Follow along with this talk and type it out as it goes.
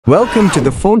Welcome to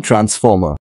the Phone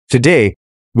Transformer. Today,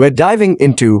 we're diving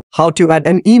into how to add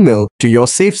an email to your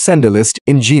safe sender list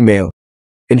in Gmail,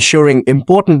 ensuring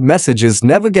important messages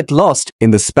never get lost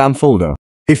in the spam folder.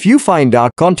 If you find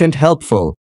our content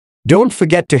helpful, don't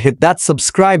forget to hit that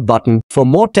subscribe button for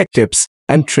more tech tips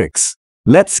and tricks.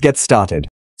 Let's get started.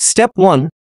 Step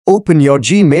 1. Open your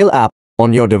Gmail app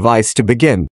on your device to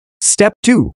begin. Step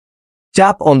 2.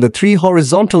 Tap on the three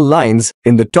horizontal lines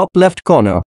in the top left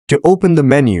corner to open the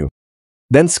menu.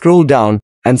 Then scroll down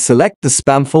and select the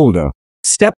spam folder.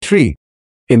 Step 3.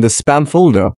 In the spam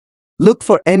folder, look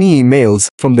for any emails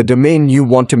from the domain you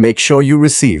want to make sure you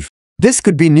receive. This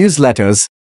could be newsletters,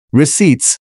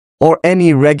 receipts, or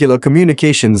any regular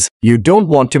communications you don't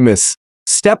want to miss.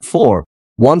 Step 4.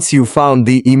 Once you've found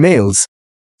the emails,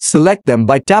 select them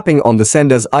by tapping on the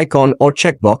sender's icon or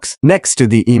checkbox next to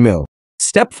the email.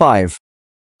 Step 5.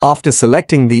 After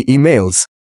selecting the emails,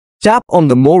 tap on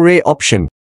the More option,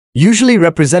 usually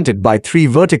represented by three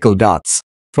vertical dots,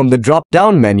 from the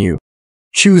drop-down menu.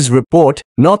 Choose Report,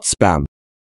 Not Spam.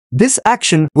 This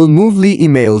action will move the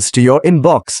emails to your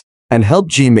inbox and help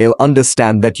Gmail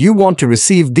understand that you want to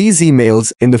receive these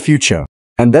emails in the future.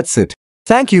 And that's it.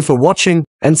 Thank you for watching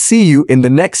and see you in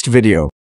the next video.